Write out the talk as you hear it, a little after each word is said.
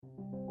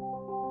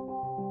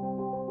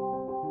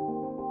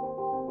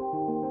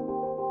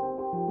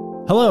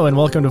Hello and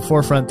welcome to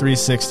Forefront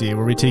 360,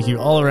 where we take you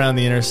all around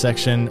the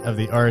intersection of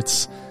the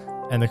arts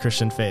and the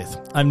Christian faith.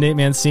 I'm Nate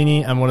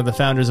Mancini. I'm one of the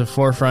founders of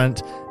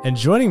Forefront, and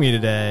joining me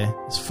today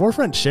is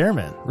Forefront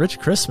Chairman Rich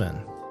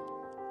Chrisman.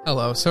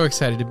 Hello, so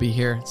excited to be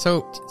here.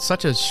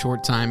 Such a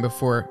short time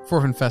before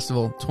Forefront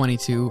Festival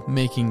 22,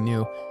 Making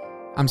New.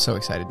 I'm so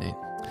excited, Nate.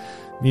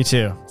 Me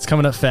too. It's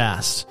coming up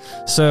fast.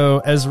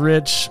 So as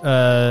Rich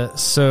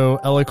so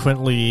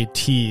eloquently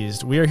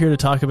teased, we are here to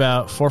talk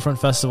about Forefront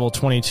Festival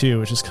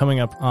 22, which is coming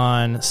up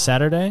on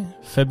Saturday,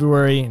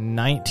 February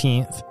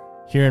 19th,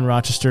 here in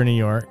Rochester, New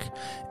York.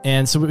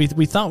 And so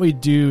we thought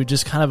we'd do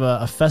just kind of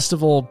a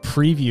festival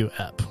preview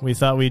ep. We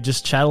thought we'd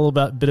just chat a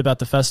little bit about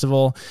the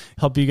festival,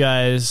 help you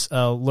guys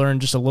learn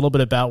just a little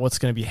bit about what's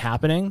going to be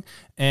happening,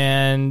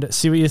 and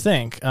see what you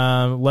think.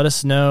 Let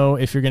us know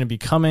if you're going to be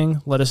coming.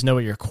 Let us know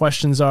what your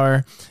questions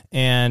are,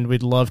 and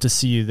we'd love to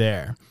see you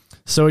there.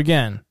 So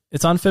again,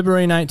 it's on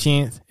February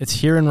 19th. It's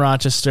here in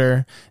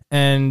Rochester.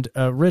 And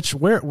Rich,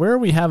 where are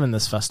we having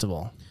this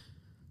festival?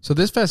 So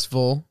this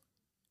festival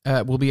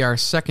will be our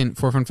second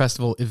Forefront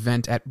Festival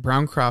event at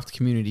Browncroft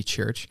Community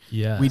Church.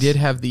 Yes. We did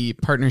have the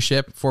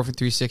partnership, Forefront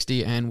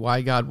 360 and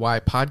Why God Why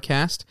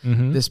podcast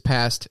this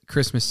past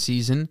Christmas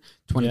season,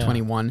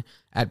 2021,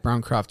 at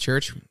Browncroft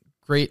Church.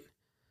 Great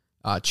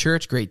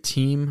church, great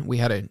team. We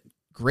had a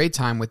great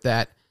time with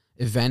that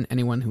event.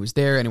 Anyone who was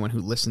there, anyone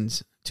who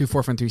listens to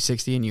Forefront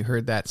 360 and you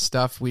heard that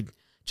stuff, we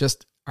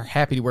just are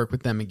happy to work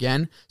with them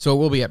again. So it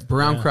will be at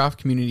Browncroft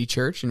Community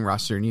Church in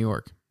Rochester, New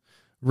York.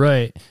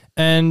 Right.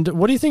 And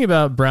what do you think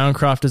about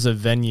Browncroft as a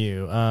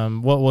venue?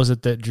 What was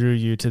it that drew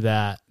you to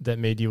that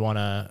made you want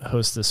to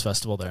host this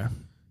festival there?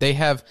 They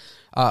have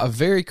a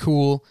very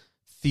cool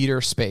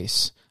theater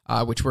space,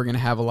 which we're going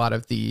to have a lot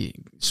of the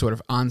sort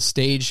of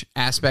on-stage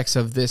aspects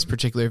of this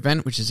particular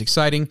event, which is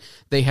exciting.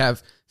 They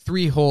have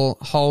 3 whole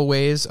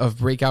hallways of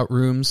breakout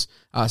rooms,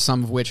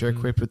 some of which are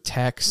equipped with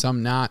tech,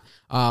 some not.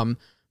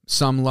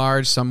 Some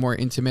large, some more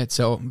intimate,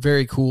 so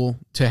very cool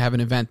to have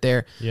an event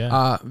there.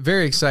 Yeah.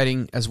 Very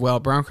exciting as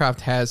well. Browncroft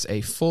has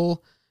a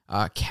full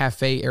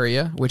cafe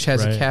area, which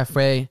has a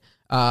cafe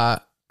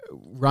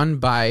run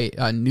by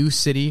New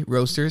City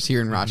Roasters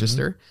here in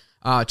Rochester.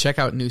 Check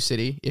out New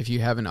City if you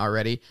haven't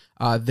already.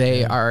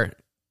 They are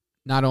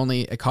not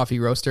only a coffee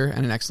roaster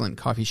and an excellent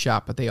coffee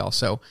shop, but they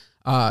also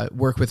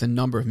work with a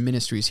number of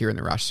ministries here in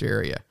the Rochester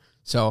area.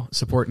 So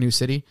support New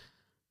City.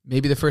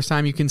 Maybe the first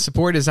time you can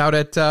support is out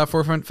at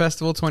Forefront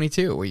Festival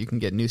 22, where you can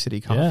get New City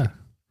coffee.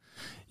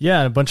 Yeah,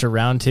 and a bunch of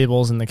round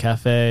tables in the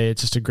cafe. It's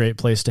just a great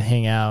place to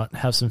hang out,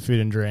 have some food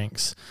and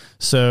drinks.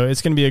 So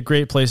it's going to be a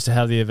great place to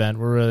have the event.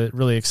 We're really,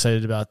 really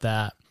excited about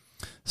that.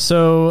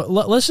 So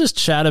let's just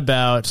chat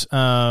about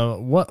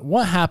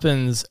what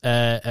happens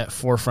at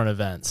Forefront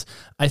events.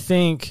 I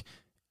think,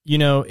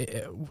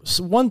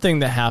 one thing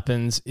that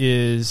happens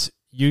is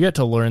you get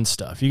to learn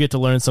stuff. You get to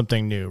learn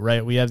something new,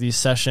 right? We have these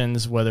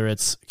sessions, whether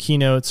it's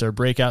keynotes or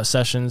breakout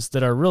sessions,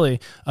 that are really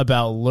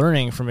about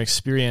learning from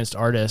experienced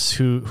artists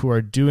who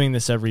are doing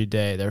this every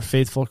day. They're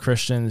faithful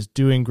Christians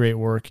doing great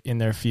work in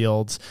their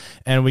fields,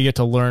 and we get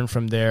to learn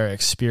from their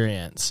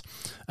experience.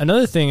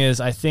 Another thing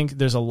is, I think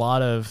there's a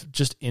lot of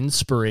just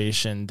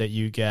inspiration that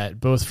you get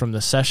both from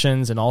the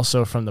sessions and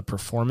also from the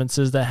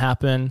performances that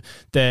happen,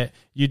 that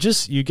you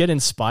get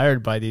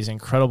inspired by these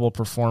incredible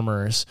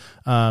performers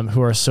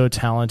who are so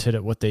talented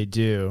at what they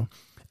do.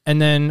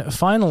 And then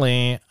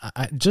finally,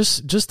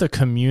 just the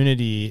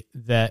community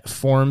that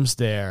forms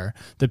there,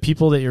 the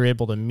people that you're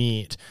able to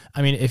meet.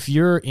 I mean, if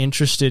you're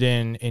interested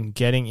in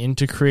getting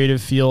into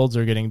creative fields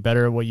or getting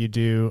better at what you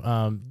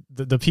do,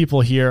 the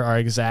people here are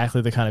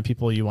exactly the kind of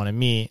people you want to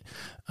meet.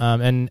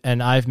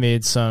 And I've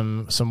made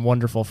some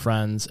wonderful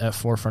friends at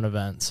Forefront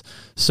events.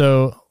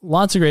 So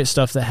lots of great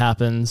stuff that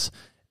happens.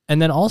 And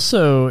then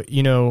also,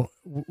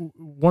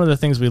 one of the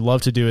things we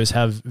love to do is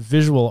have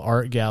visual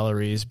art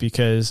galleries,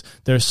 because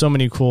there's so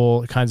many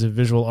cool kinds of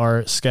visual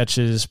art,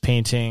 sketches,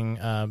 painting,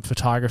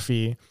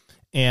 photography,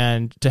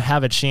 and to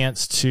have a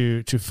chance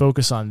to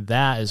focus on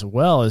that as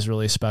well is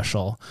really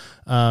special.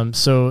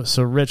 So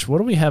Rich, what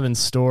do we have in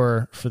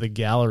store for the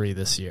gallery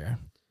this year?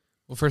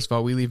 Well, first of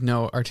all, we leave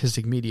no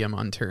artistic medium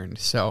unturned,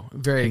 so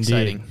very Indeed.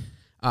 exciting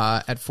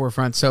at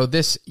Forefront. So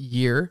this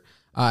year,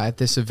 at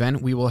this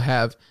event, we will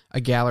have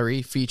a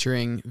gallery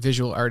featuring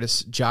visual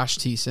artists Josh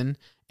Thiessen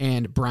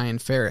and Brian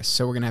Ferris.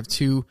 So we're going to have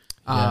 2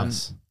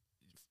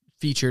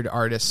 featured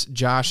artists.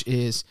 Josh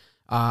has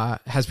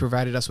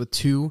provided us with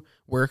 2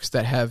 works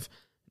that have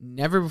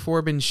never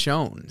before been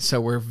shown.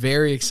 So we're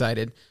very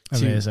excited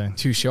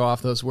to show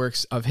off those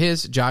works of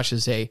his. Josh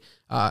is a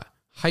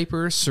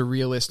hyper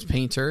surrealist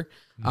painter.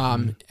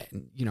 You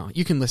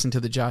can listen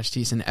to the Josh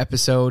Thiessen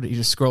episode. You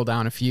just scroll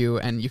down a few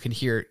and you can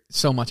hear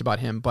so much about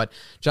him. But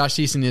Josh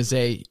Thiessen is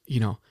a,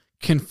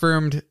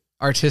 confirmed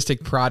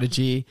artistic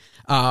prodigy,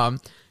 big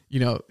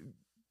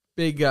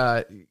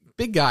guy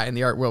in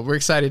the art world. We're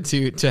excited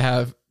to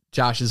have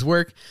Josh's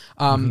work.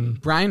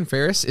 Brian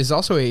Ferris is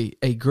also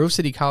a Grove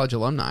City College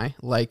alumni,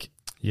 like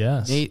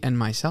Yes. Nate and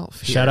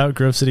myself. Here. Shout out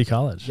Grove City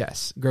College.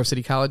 Yes, Grove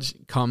City College,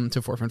 come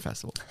to Forefront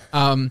Festival.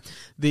 No,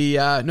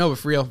 but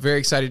for real, very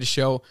excited to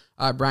show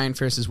Brian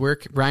Ferris's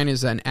work. Brian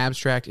is an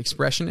abstract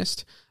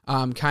expressionist,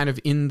 kind of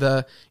in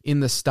the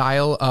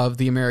style of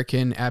the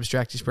American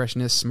abstract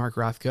expressionists, Mark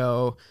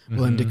Rothko,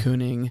 Willem de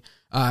Kooning,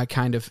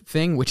 kind of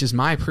thing, which is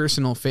my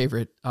personal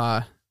favorite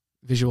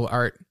visual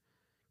art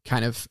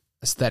kind of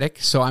aesthetic.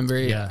 So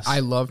I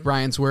love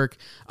Brian's work.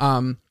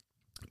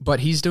 But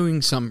he's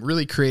doing some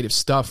really creative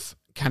stuff,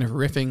 kind of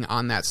riffing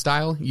on that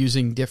style,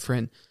 using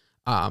different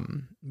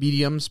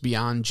mediums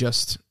beyond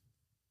just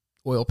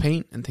oil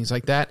paint and things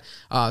like that.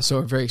 So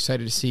we're very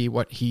excited to see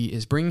what he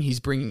is bringing. He's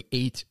bringing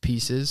 8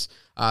 pieces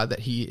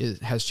that he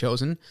has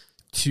chosen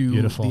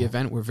to the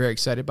event. We're very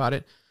excited about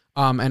it.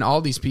 And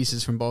all these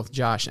pieces from both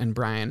Josh and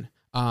Brian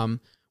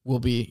will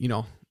be,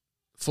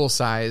 full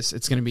size.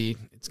 It's gonna be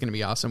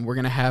awesome. We're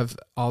gonna have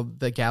all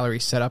the gallery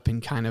set up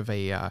in kind of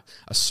a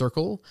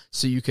circle,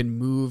 so you can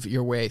move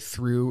your way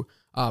through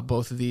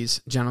both of these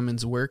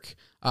gentlemen's work,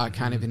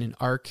 kind of in an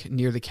arc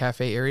near the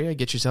cafe area.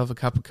 Get yourself a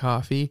cup of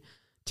coffee,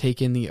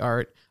 take in the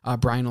art.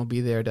 Brian will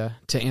be there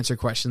to answer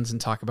questions and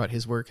talk about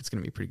his work. It's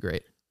gonna be pretty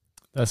great.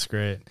 That's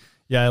great.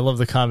 Yeah, I love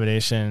the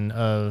combination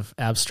of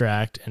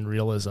abstract and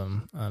realism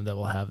that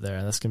we'll have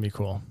there. That's gonna be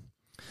cool.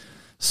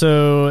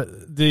 So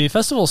the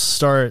festival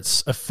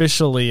starts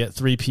officially at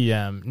 3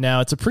 p.m.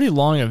 Now, it's a pretty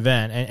long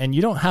event, and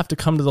you don't have to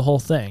come to the whole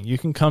thing. You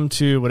can come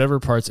to whatever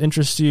parts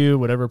interest you,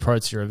 whatever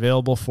parts you're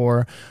available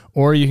for,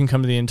 or you can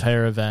come to the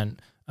entire event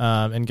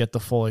and get the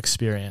full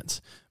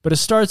experience. But it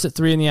starts at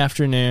 3 in the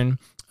afternoon.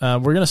 We're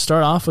going to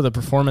start off with a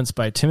performance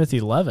by Timothy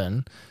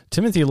Levin.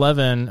 Timothy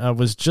Levin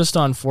was just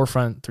on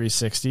Forefront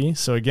 360.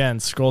 So again,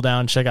 scroll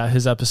down, check out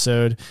his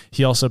episode.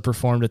 He also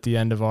performed at the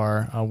end of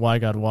our Why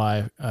God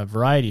Why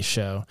variety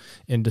show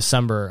in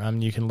December.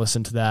 You can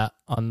listen to that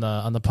on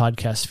the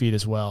podcast feed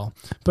as well.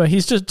 But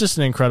he's just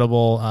an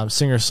incredible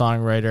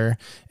singer-songwriter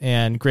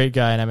and great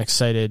guy, and I'm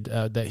excited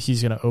that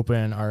he's going to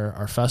open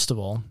our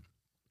festival.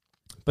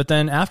 But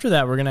then after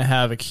that, we're going to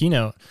have a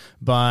keynote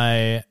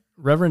by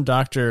Reverend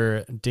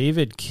Dr.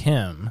 David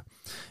Kim.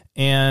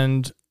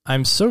 And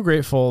I'm so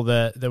grateful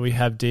that we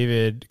have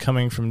David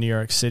coming from New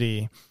York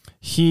City.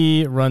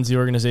 He runs the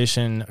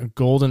organization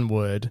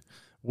Goldenwood,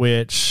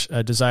 which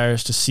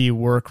desires to see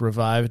work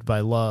revived by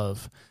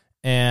love.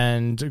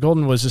 And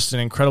Goldenwood was just an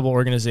incredible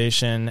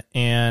organization.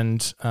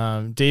 And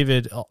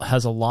David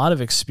has a lot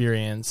of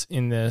experience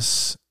in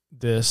this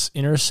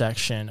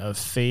intersection of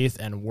faith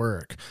and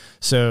work.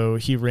 So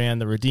he ran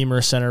the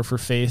Redeemer Center for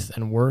Faith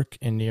and Work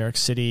in New York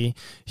City.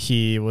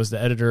 He was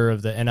the editor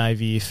of the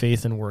NIV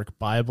Faith and Work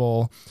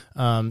Bible.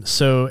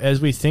 So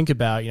as we think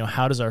about,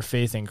 how does our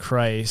faith in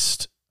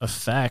Christ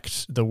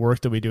affect the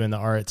work that we do in the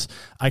arts,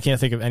 I can't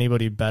think of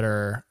anybody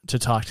better to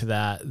talk to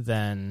that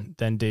than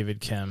David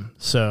Kim.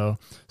 So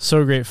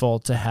grateful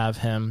to have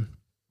him.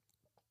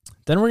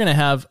 Then we're going to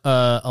have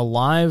a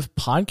live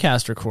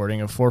podcast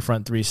recording of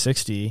Forefront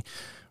 360.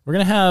 We're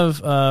going to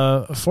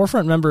have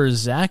Forefront member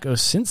Zach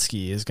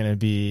Osinski is going to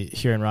be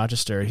here in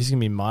Rochester. He's going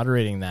to be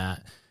moderating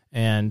that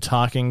and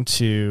talking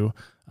to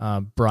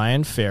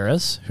Brian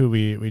Ferris, who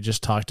we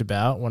just talked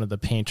about, one of the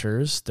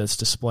painters that's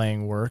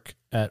displaying work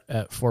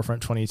at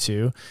Forefront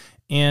 22.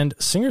 And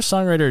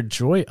singer-songwriter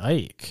Joy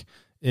Ike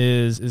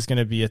is going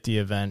to be at the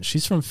event.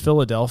 She's from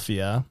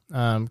Philadelphia,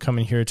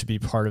 coming here to be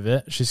part of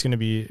it. She's going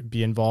to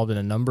be involved in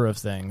a number of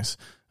things.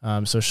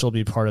 So she'll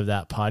be part of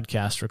that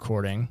podcast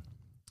recording.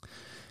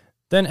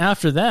 Then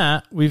after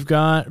that, we've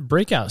got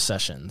breakout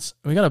sessions.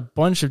 We got a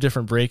bunch of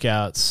different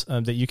breakouts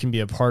that you can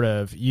be a part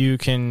of. You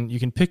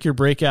can pick your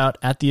breakout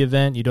at the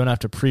event. You don't have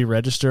to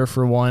pre-register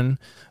for one,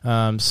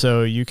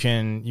 so you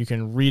can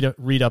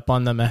read up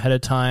on them ahead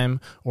of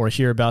time or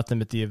hear about them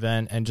at the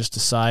event and just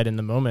decide in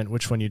the moment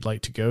which one you'd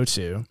like to go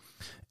to.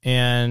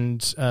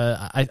 And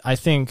I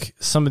think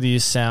some of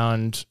these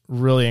sound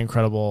really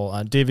incredible.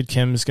 David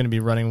Kim is going to be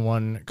running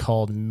one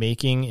called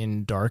Making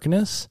in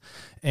Darkness,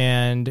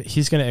 and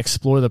he's going to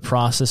explore the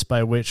process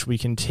by which we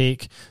can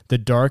take the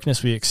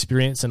darkness we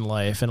experience in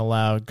life and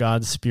allow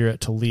God's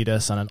Spirit to lead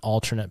us on an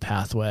alternate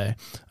pathway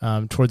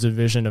towards a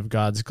vision of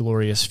God's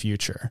glorious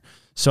future.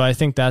 So I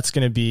think that's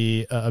going to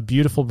be a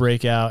beautiful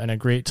breakout and a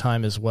great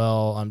time as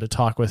well to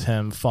talk with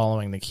him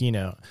following the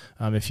keynote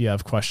if you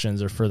have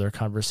questions or further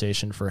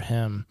conversation for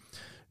him.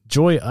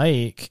 Joy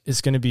Ike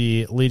is going to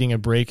be leading a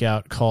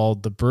breakout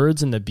called The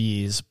Birds and the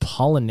Bees,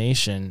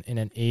 Pollination in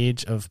an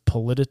Age of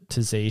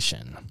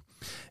Politicization.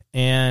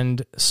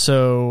 And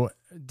so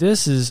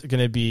this is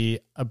going to be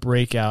a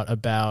breakout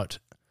about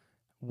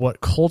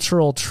what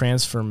cultural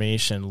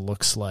transformation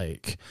looks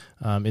like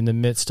in the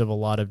midst of a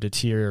lot of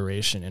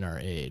deterioration in our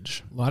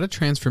age. A lot of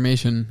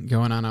transformation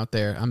going on out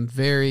there. I'm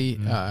very,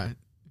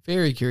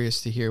 very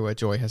curious to hear what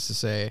Joy has to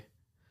say.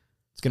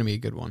 It's going to be a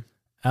good one.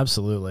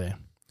 Absolutely.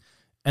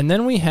 And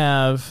then we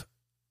have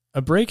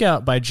a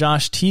breakout by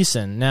Josh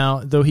Thiessen.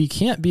 Now, though he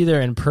can't be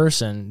there in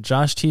person,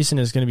 Josh Thiessen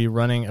is going to be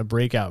running a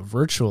breakout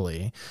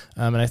virtually.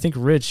 And I think,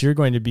 Rich, you're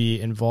going to be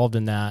involved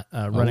in that,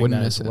 running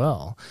that as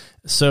well.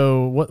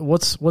 So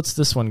what's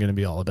this one going to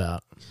be all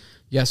about?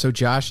 Yeah, so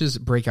Josh's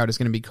breakout is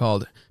going to be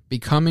called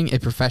Becoming a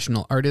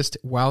Professional Artist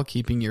While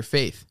Keeping Your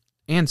Faith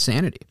and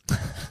Sanity.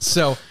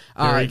 So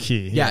very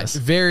key. Yeah, Yes.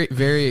 very,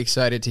 very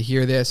excited to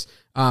hear this.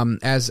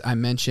 As I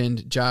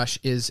mentioned, Josh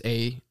is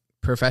a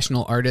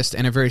professional artist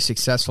and a very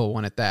successful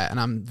one at that. And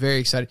I'm very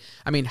excited.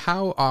 I mean,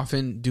 how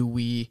often do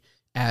we,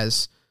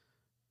 as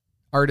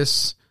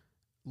artists,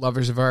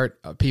 lovers of art,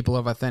 people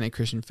of authentic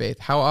Christian faith,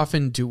 how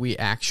often do we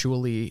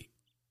actually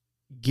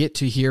get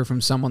to hear from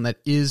someone that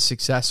is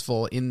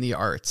successful in the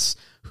arts,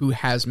 who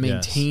has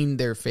maintained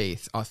their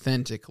faith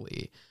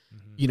authentically?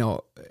 You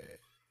know,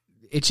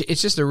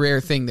 it's just a rare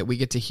thing that we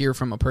get to hear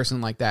from a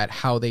person like that,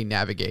 how they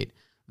navigate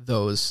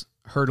those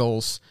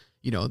hurdles,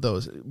 you know,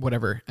 those,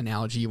 whatever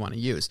analogy you want to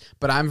use.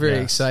 But I'm very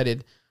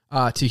excited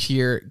to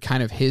hear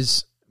kind of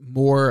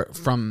more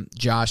from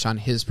Josh on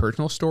his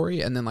personal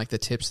story, and then like the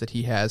tips that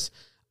he has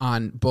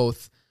on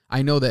both.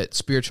 I know that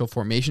spiritual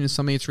formation is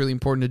something that's really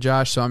important to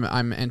Josh, so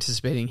I'm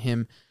anticipating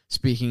him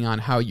speaking on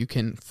how you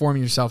can form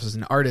yourself as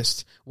an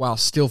artist while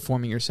still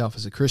forming yourself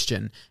as a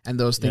Christian, and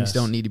those things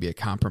don't need to be a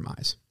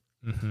compromise.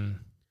 Mm-hmm.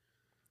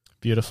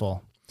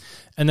 Beautiful.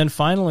 And then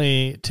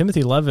finally,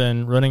 Timothy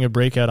Levin, running a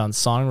breakout on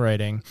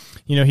songwriting.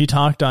 You know, he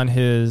talked on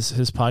his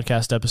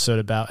podcast episode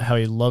about how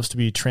he loves to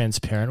be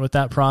transparent with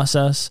that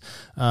process.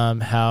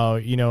 How,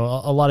 you know,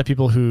 a lot of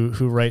people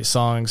who write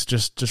songs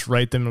just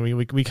write them, and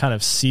we kind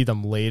of see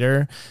them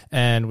later,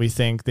 and we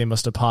think they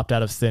must have popped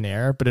out of thin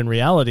air. But in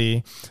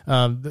reality,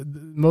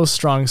 most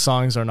strong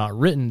songs are not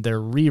written; they're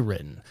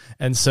rewritten.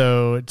 And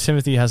so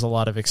Timothy has a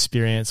lot of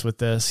experience with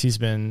this. He's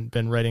been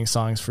writing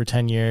songs for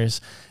 10 years.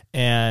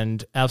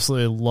 And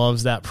absolutely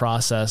loves that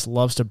process,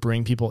 loves to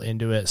bring people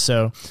into it.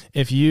 So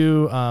if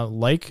you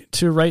like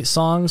to write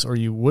songs, or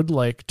you would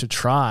like to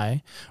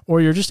try,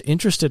 or you're just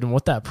interested in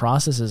what that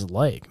process is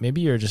like,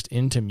 maybe you're just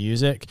into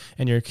music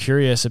and you're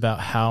curious about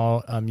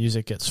how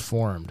music gets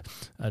formed,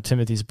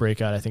 Timothy's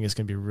breakout, I think, is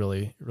going to be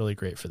really, really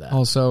great for that.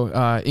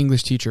 Also,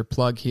 English teacher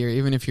plug here,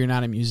 even if you're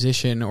not a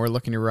musician or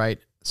looking to write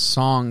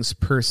songs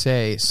per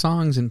se,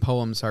 songs and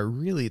poems are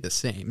really the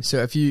same.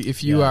 So if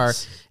you are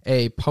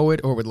a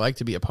poet or would like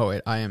to be a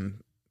poet, I am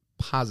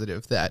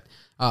positive that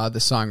the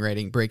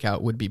songwriting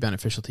breakout would be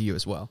beneficial to you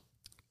as well.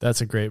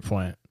 That's a great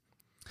point.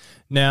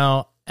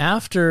 Now,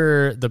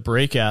 after the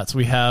breakouts,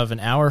 we have an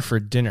hour for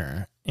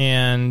dinner.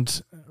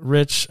 And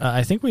Rich,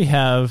 I think we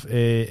have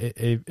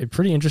a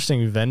pretty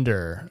interesting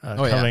vendor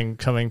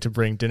coming to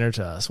bring dinner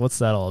to us. What's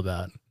that all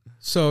about?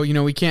 So, you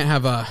know, we can't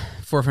have a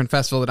Forefront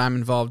Festival that I'm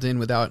involved in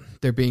without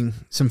there being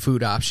some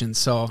food options.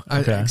 So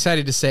I'm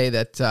excited to say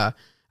that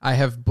I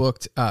have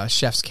booked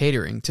Chef's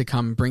Catering to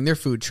come bring their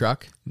food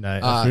truck.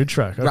 Nice. Food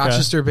truck. Okay.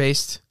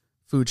 Rochester-based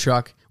food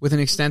truck with an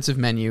extensive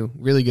menu,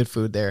 really good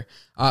food there.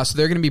 So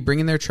they're going to be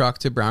bringing their truck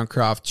to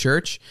Browncroft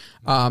Church.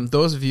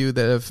 Those of you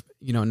that have,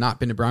 you know, not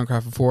been to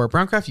Browncroft before,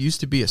 Browncroft used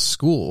to be a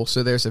school,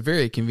 so there's a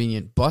very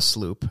convenient bus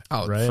loop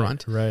out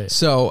front. Right.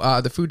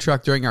 So the food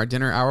truck during our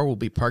dinner hour will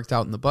be parked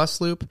out in the bus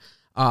loop.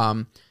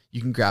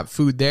 You can grab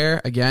food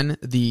there. Again,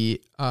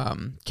 the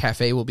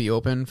cafe will be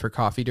open for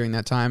coffee during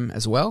that time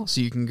as well.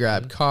 So you can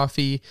grab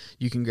coffee,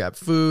 you can grab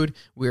food.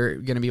 We're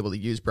going to be able to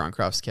use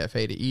Browncroft's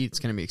Cafe to eat. It's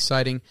going to be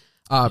exciting.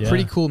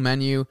 Pretty cool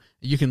menu.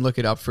 You can look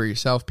it up for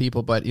yourself,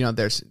 people. But, you know,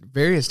 there's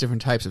various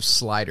different types of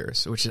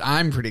sliders, which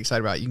I'm pretty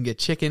excited about. You can get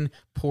chicken,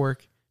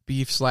 pork,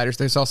 beef sliders.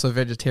 There's also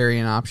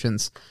vegetarian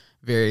options.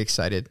 Very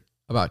excited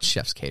about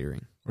Chef's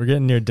Catering. We're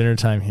getting near dinner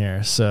time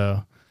here,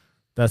 so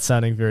that's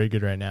sounding very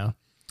good right now.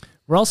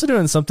 We're also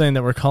doing something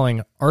that we're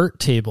calling art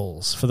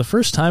tables for the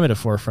first time at a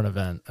Forefront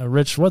event.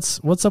 Rich,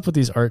 what's up with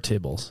these art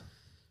tables?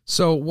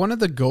 So one of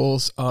the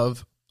goals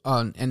of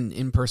an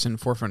in-person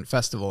Forefront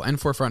Festival and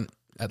Forefront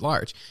at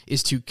large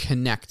is to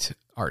connect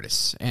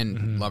artists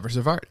and lovers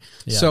of art.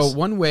 Yes. So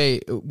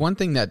one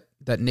thing that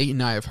Nate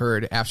and I have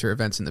heard after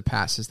events in the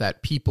past is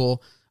that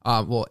people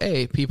have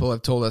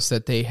told us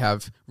that they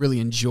have really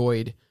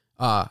enjoyed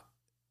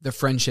the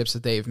friendships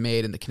that they've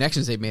made and the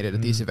connections they've made at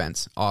these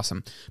events.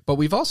 Awesome. But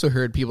we've also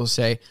heard people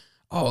say,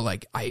 oh,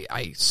 like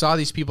I saw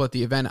these people at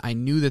the event. I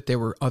knew that there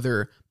were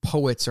other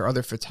poets or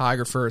other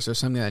photographers or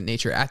something of that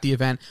nature at the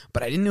event,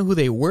 but I didn't know who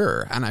they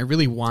were. And I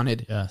really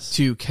wanted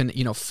to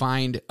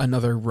find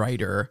another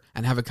writer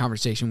and have a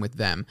conversation with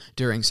them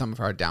during some of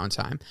our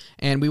downtime.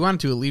 And we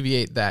wanted to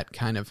alleviate that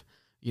kind of,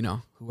 you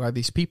know, who are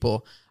these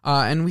people?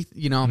 And we,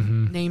 you know,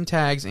 name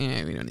tags, we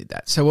don't need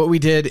that. So what we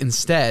did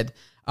instead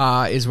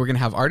is we're going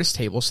to have artist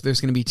tables. So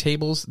there's going to be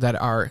tables that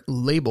are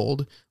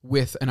labeled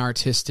with an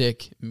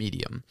artistic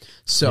medium.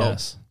 So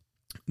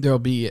there'll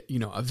be, you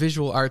know, a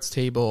visual arts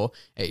table,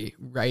 a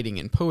writing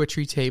and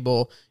poetry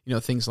table, you know,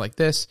 things like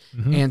this.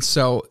 And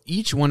so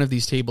each one of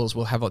these tables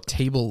will have a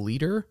table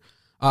leader,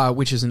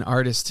 which is an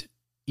artist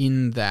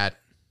in that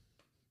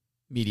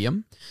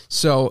medium.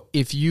 So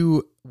if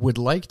you would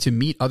like to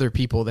meet other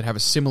people that have a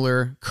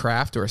similar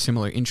craft or a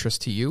similar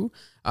interest to you,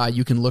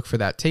 you can look for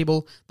that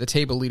table. The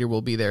table leader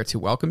will be there to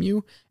welcome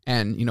you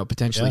and, you know,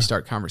 potentially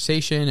start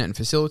conversation and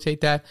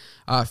facilitate that.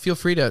 Feel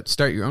free to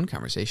start your own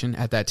conversation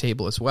at that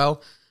table as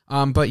well.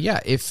 But yeah,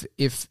 if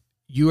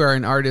you are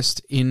an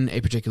artist in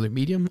a particular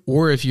medium,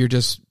 or if you're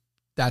just,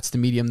 that's the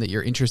medium that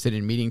you're interested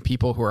in meeting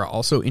people who are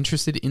also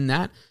interested in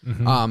that,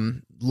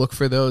 look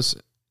for those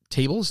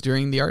tables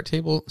during the art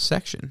table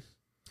section.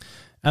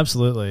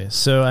 Absolutely.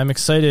 So I'm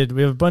excited.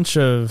 We have a bunch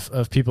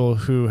of people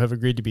who have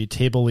agreed to be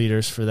table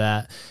leaders for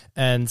that.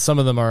 And some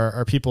of them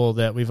are people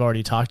that we've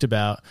already talked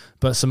about,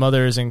 but some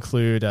others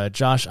include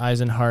Josh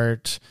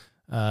Eisenhart,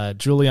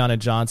 Juliana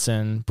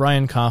Johnson,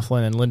 Brian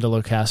Coughlin, and Linda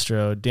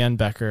Locastro, Dan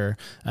Becker,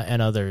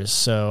 and others.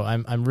 So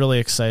I'm really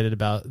excited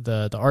about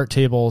the art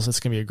tables.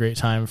 It's going to be a great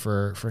time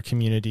for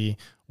community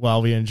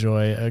while we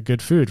enjoy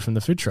good food from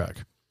the food truck.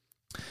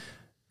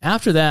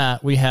 After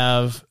that, we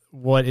have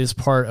what is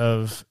part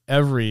of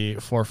every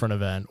Forefront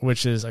event,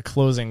 which is a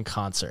closing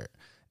concert.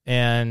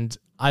 And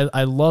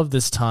I love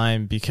this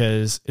time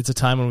because it's a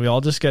time when we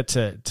all just get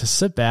to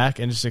sit back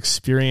and just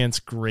experience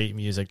great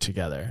music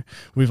together.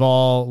 We've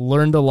all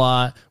learned a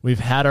lot. We've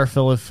had our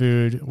fill of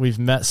food. We've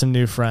met some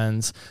new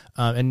friends.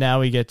 And now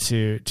we get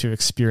to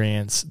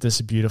experience this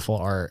beautiful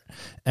art.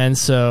 And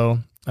so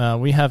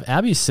we have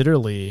Abby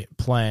Sitterly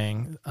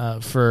playing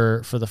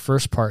for the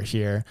first part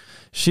here.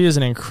 She is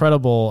an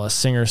incredible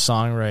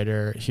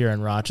singer-songwriter here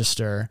in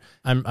Rochester.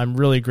 I'm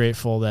really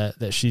grateful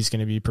that she's going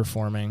to be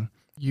performing.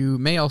 You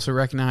may also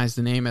recognize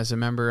the name as a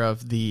member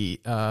of the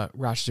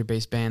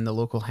Rochester-based band, The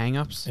Local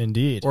Hang-Ups.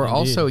 Indeed. Or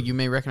also you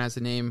may recognize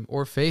the name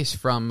or face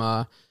from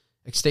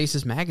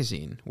Ecstasis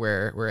Magazine,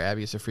 where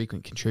Abby is a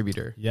frequent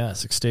contributor.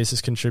 Yes,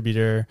 Ecstasis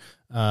contributor,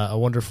 a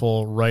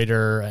wonderful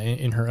writer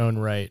in her own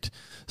right.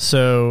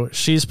 So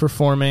she's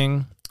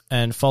performing,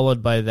 and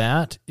followed by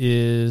that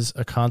is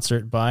a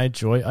concert by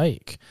Joy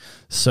Ike.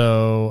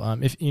 So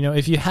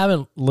if you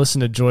haven't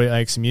listened to Joy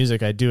Ike's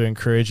music, I do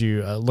encourage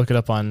you look it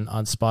up on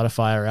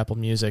Spotify or Apple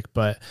Music.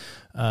 But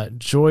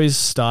Joy's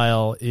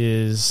style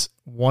is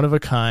one of a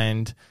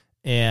kind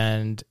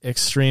and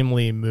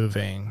extremely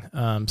moving.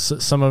 So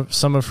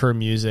some of her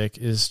music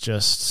is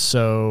just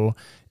so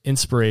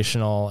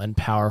inspirational and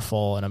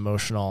powerful and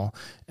emotional,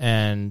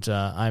 and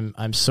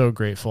I'm so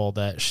grateful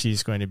that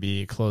she's going to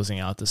be closing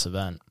out this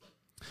event.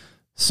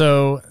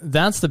 So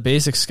that's the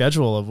basic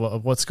schedule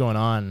of what's going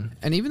on.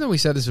 And even though we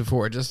said this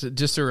before,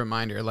 just a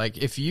reminder, like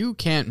if you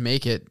can't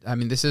make it, I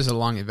mean, this is a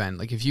long event.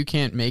 Like if you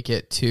can't make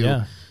it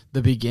to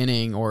the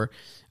beginning, or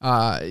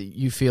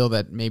you feel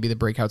that maybe the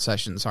breakout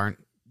sessions aren't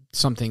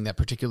something that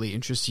particularly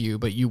interests you,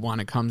 but you want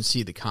to come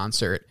see the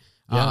concert,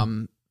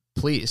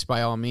 please,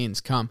 by all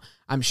means, come.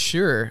 I'm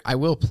sure I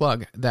will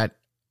plug that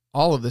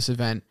all of this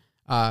event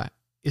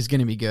is going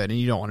to be good, and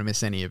you don't want to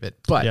miss any of it.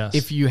 But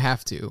if you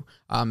have to,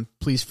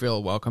 please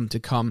feel welcome to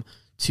come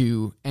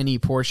to any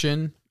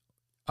portion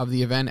of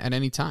the event at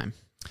any time.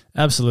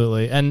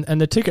 Absolutely. And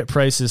the ticket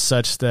price is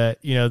such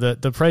that,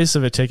 the price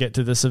of a ticket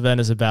to this event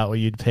is about what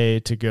you'd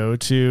pay to go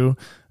to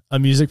a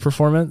music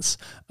performance,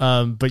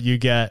 but you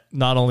get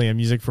not only a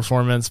music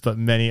performance, but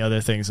many other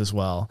things as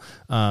well.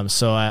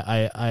 So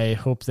I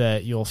hope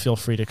that you'll feel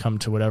free to come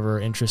to whatever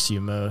interests you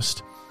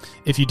most.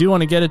 If you do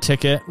want to get a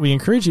ticket, we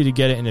encourage you to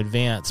get it in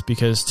advance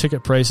because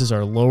ticket prices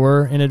are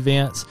lower in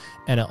advance,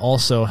 and it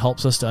also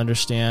helps us to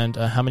understand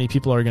how many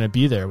people are going to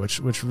be there,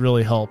 which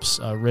really helps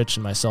Rich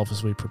and myself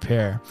as we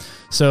prepare.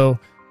 So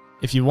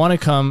if you want to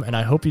come, and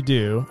I hope you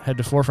do, head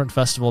to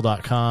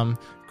forefrontfestival.com,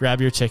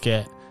 grab your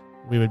ticket.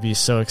 We would be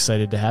so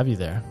excited to have you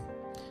there.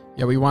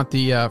 Yeah, we want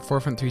the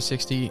Forefront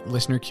 360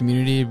 listener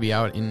community to be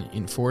out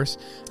in force.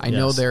 I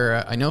know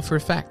for a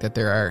fact that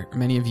there are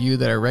many of you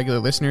that are regular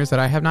listeners that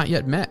I have not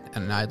yet met,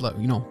 and I'd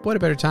love, what a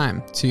better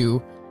time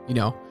to,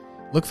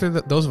 look for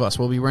those of us.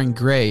 We'll be wearing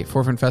gray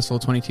Forefront Festival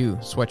 22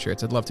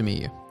 sweatshirts. I'd love to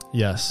meet you.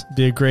 Yes,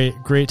 be a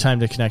great time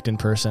to connect in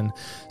person.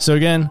 So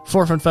again,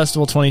 Forefront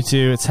Festival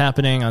 22, it's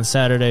happening on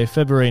Saturday,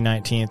 February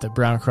 19th at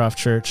Browncroft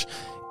Church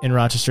in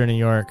Rochester, New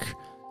York.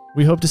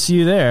 We hope to see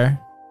you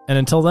there, and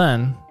until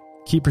then,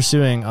 keep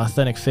pursuing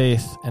authentic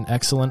faith and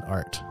excellent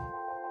art.